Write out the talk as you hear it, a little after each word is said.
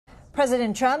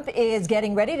President Trump is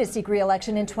getting ready to seek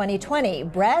re-election in 2020.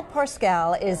 Brad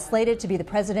Parscale is slated to be the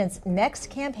president's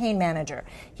next campaign manager.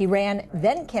 He ran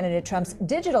then-candidate Trump's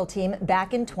digital team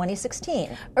back in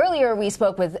 2016. Earlier, we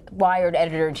spoke with Wired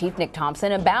editor-in-chief Nick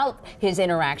Thompson about his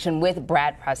interaction with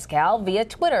Brad Parscale via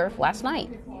Twitter last night.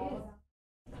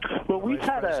 Well, we've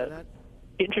had an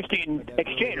interesting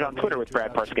exchange on Twitter with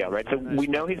Brad Parscale, right? So we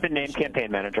know he's been named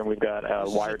campaign manager, and we've got a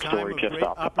Wired story just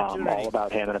up all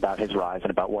about him and about his rise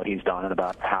and about what he's done and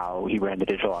about how he ran the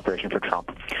digital operation for Trump.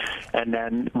 And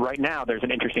then right now there's an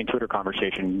interesting Twitter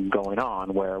conversation going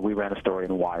on where we ran a story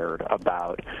in Wired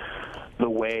about the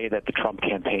way that the Trump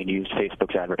campaign used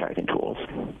Facebook's advertising tools.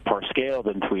 Parscale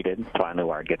then tweeted, finally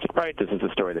Wired gets it right, this is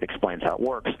a story that explains how it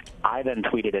works. I then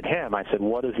tweeted at him, I said,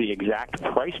 what is the exact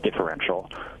price differential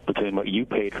between what you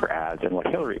paid for ads and what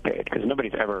Hillary paid? Because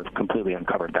nobody's ever completely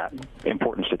uncovered that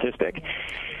important statistic.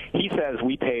 He says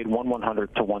we paid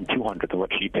 1/100th to 1/200th of what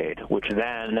she paid, which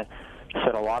then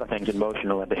set a lot of things in motion.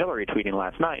 And led to Hillary tweeting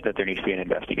last night that there needs to be an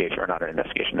investigation, or not an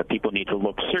investigation, that people need to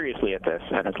look seriously at this,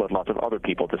 and has led lots of other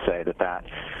people to say that that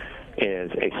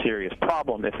is a serious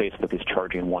problem if Facebook is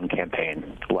charging one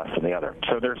campaign less than the other.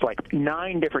 So there's like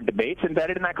 9 different debates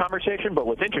embedded in that conversation, but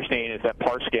what's interesting is that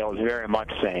Parscale is very much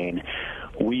saying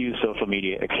we use social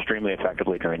media extremely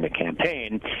effectively during the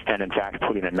campaign, and in fact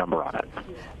putting a number on it.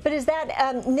 But is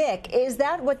that, Nick, is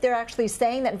that what they're actually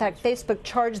saying, that in fact Facebook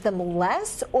charged them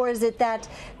less, or is it that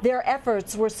their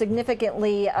efforts were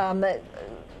significantly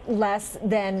less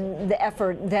than the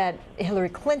effort that Hillary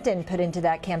Clinton put into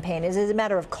that campaign? Is it a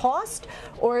matter of cost,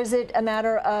 or is it a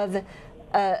matter of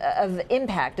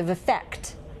impact, of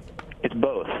effect? It's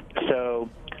both. So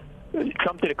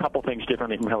Trump did a couple things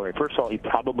differently from Hillary. First of all, he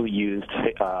probably used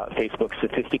Facebook's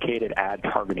sophisticated ad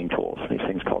targeting tools, these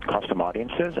things called custom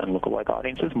audiences and lookalike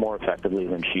audiences, more effectively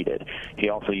than she did. He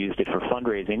also used it for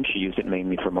fundraising. She used it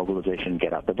mainly for mobilization,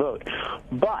 get out the vote.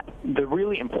 But the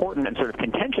really important and sort of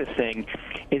contentious thing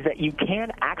is that you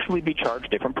can actually be charged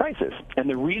different prices. And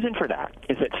the reason for that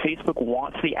is that Facebook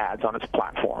wants the ads on its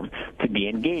platform to be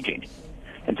engaging.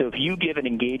 And so if you give an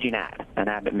engaging ad, an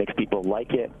ad that makes people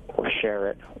like it or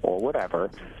share it or whatever,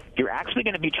 you're actually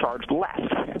going to be charged less.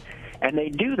 And they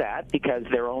do that because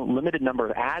there are a limited number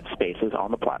of ad spaces on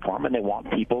the platform, and they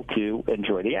want people to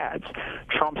enjoy the ads.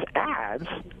 Trump's ads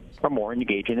are more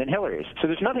engaging than Hillary's. So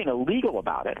there's nothing illegal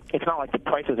about it. It's not like the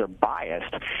prices are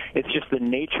biased. It's just the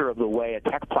nature of the way a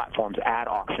tech platform's ad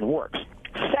auction works.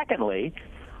 Secondly,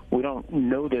 we don't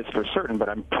know this for certain, but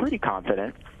I'm pretty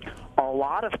confident a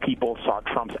lot of people saw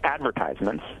Trump's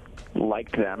advertisements,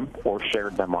 liked them, or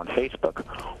shared them on Facebook,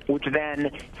 which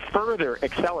then further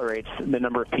accelerates the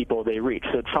number of people they reach.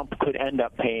 So Trump could end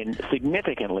up paying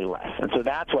significantly less. And so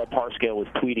that's why Parscale was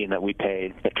tweeting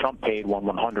that Trump paid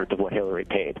 1/100th of what Hillary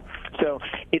paid. So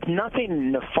it's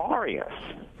nothing nefarious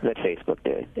that Facebook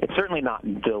did. It's certainly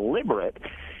not deliberate.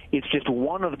 It's just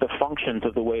one of the functions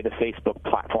of the way the Facebook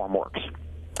platform works.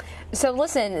 So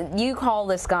listen, you call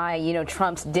this guy,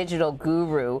 Trump's digital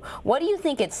guru. What do you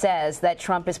think it says that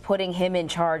Trump is putting him in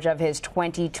charge of his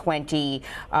 2020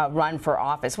 run for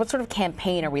office? What sort of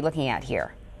campaign are we looking at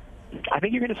here? I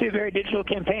think you're going to see a very digital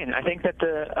campaign. I think that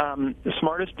the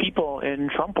smartest people in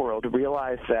Trump world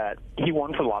realize that he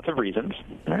won for lots of reasons.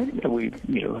 Right? We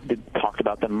talked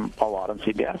about them a lot on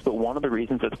CBS, but one of the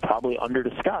reasons that's probably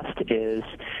under-discussed is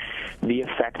the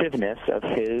effectiveness of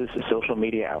his social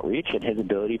media outreach and his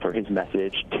ability for his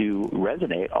message to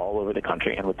resonate all over the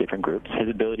country and with different groups, his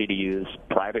ability to use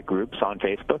private groups on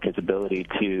Facebook, his ability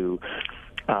to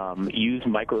use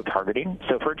micro-targeting.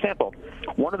 So, for example,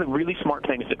 one of the really smart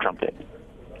things that Trump did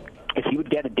is he would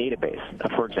get a database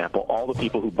of, for example, all the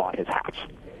people who bought his hats,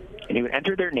 and he would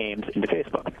enter their names into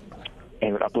Facebook, and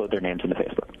he would upload their names into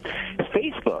Facebook.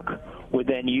 Facebook would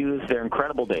then use their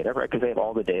incredible data, right, because they have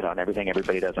all the data on everything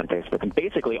everybody does on Facebook, and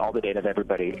basically all the data that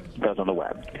everybody does on the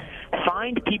web.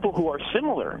 Find people who are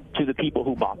similar to the people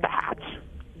who bought the hats,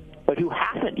 but who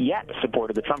haven't yet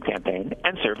supported the Trump campaign,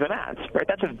 and serve them ads, right?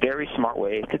 That's a very smart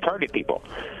way to target people.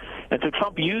 And so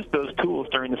Trump used those tools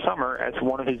during the summer as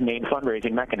one of his main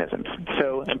fundraising mechanisms.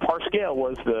 So, and Parscale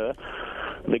was the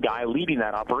guy leading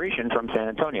that operation from San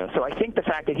Antonio. So I think the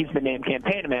fact that he's been named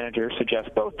campaign manager suggests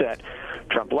both that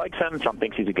Trump likes him, Trump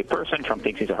thinks he's a good person, Trump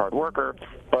thinks he's a hard worker,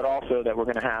 but also that we're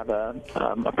going to have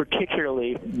a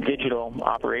particularly digital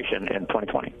operation in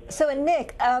 2020. So, and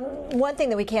Nick, one thing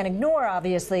that we can't ignore,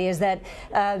 obviously, is that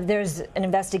there's an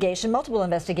investigation, multiple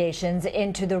investigations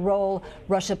into the role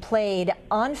Russia played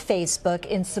on Facebook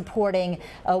in supporting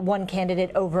one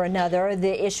candidate over another,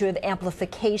 the issue of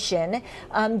amplification.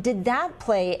 Did that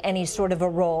play any sort of a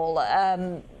role?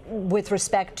 with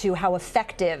respect to how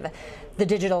effective the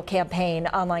digital campaign,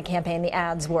 online campaign, the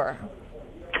ads were?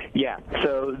 Yeah,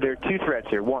 so there are two threads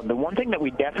here. The one thing that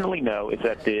we definitely know is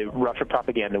that the Russia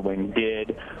propaganda wing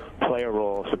did play a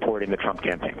role supporting the Trump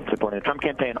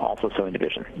campaign, also sowing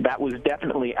division. That was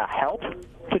definitely a help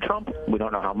to Trump. We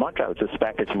don't know how much. I would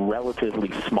suspect it's relatively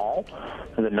small.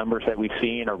 The numbers that we've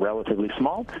seen are relatively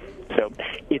small. So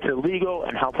it's illegal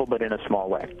and helpful, but in a small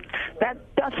way. That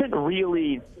doesn't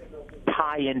really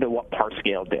tie into what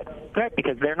Parscale did, right?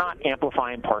 Because they're not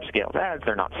amplifying Parscale's ads.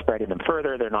 They're not spreading them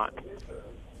further. They're not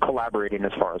collaborating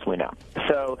as far as we know.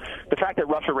 So the fact that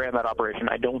Russia ran that operation,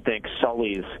 I don't think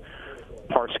sullies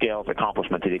Parscale's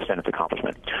accomplishment to the extent of its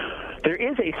accomplishment. There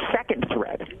is a second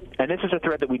thread, and this is a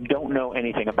thread that we don't know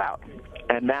anything about,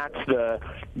 and that's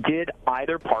did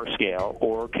either Parscale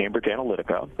or Cambridge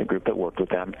Analytica, the group that worked with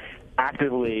them,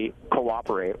 actively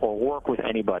cooperate or work with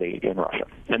anybody in Russia?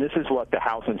 And this is what the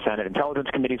House and Senate Intelligence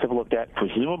Committees have looked at.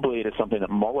 Presumably it is something that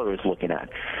Mueller is looking at.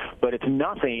 But it's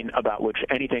nothing about which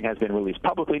anything has been released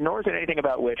publicly, nor is it anything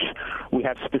about which we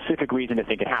have specific reason to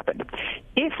think it happened.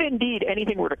 If indeed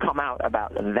anything were to come out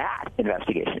about that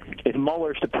investigation, if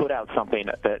Mueller's to put out something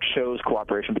that shows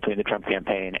cooperation between the Trump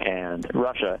campaign and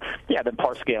Russia, yeah, then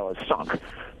Parscale is sunk.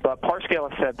 But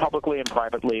Parscale has said publicly and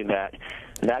privately that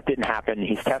that didn't happen.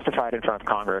 He's testified in front of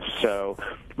Congress. So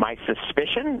my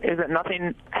suspicion is that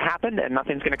nothing happened and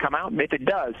nothing's going to come out. If it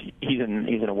does, he's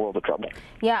in a world of trouble.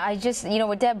 Yeah, I just,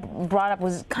 what Deb brought up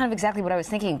was kind of exactly what I was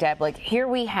thinking, Deb. Like, here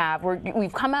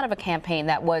we've come out of a campaign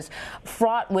that was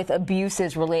fraught with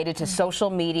abuses related to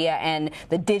social media and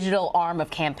the digital arm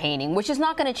of campaigning, which is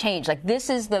not going to change. Like,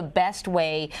 this is the best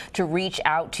way to reach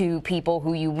out to people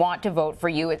who you want to vote for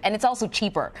you. And it's also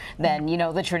cheaper than,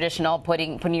 the traditional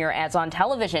putting your ads on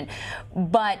television.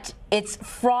 But it's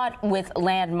fraught with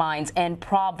landmines and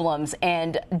problems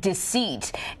and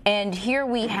deceit. And here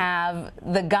we have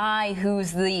the guy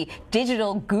who's the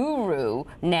digital guru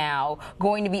now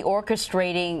going to be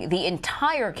orchestrating the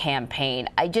entire campaign.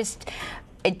 It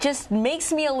just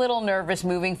makes me a little nervous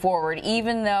moving forward,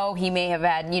 even though he may have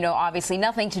had, obviously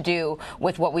nothing to do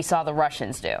with what we saw the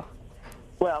Russians do.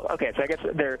 Well, okay, so I guess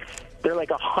there are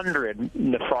like 100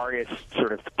 nefarious,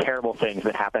 sort of terrible things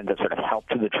that happened that sort of helped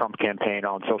the Trump campaign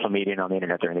on social media and on the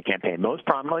internet during the campaign. Most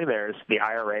prominently, there's the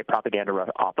IRA propaganda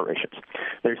operations.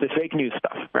 There's the fake news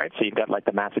stuff, right? So you've got like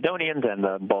the Macedonians and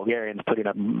the Bulgarians putting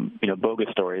up, bogus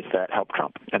stories that help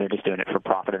Trump, and they're just doing it for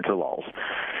profit and for lulz.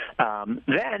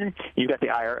 Then you've got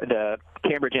the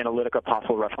Cambridge Analytica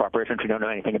possible Russian cooperation, which we don't know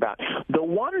anything about. The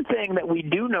one thing that we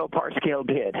do know Parscale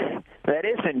did that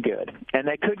isn't good, and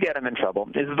that could get him in trouble,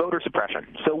 is voter suppression.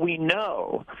 So we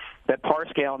know that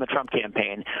Parscale and the Trump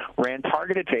campaign ran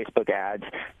targeted Facebook ads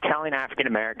telling African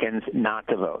Americans not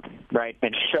to vote, right,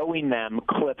 and showing them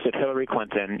clips of Hillary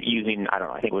Clinton using,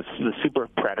 I think it was the super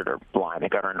predator line that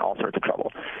got her in all sorts of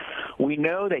trouble. We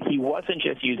know that he wasn't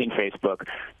just using Facebook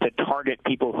to target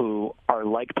people who are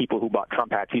like people who bought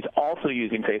Trump hats. He's also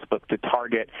using Facebook to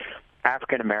target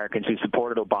African Americans who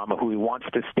supported Obama, who he wants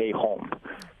to stay home.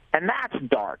 And that's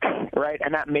dark, right?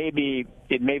 And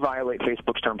it may violate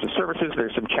Facebook's terms of services.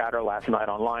 There's some chatter last night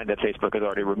online that Facebook has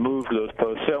already removed those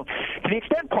posts. So to the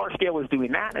extent Parscale was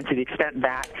doing that, and to the extent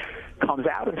that comes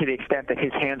out, and to the extent that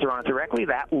his hands are on it directly,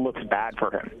 that looks bad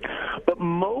for him. But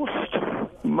most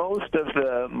of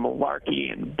the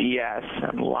malarkey and BS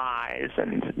and lies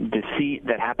and deceit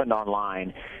that happened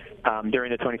online during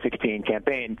the 2016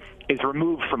 campaign is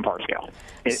removed from Parscale.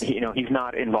 He's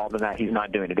not involved in that. He's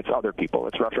not doing it. It's other people.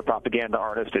 It's Russia propaganda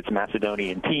artists. It's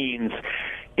Macedonian teens.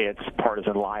 It's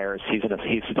partisan liars. He's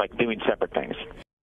like doing separate things.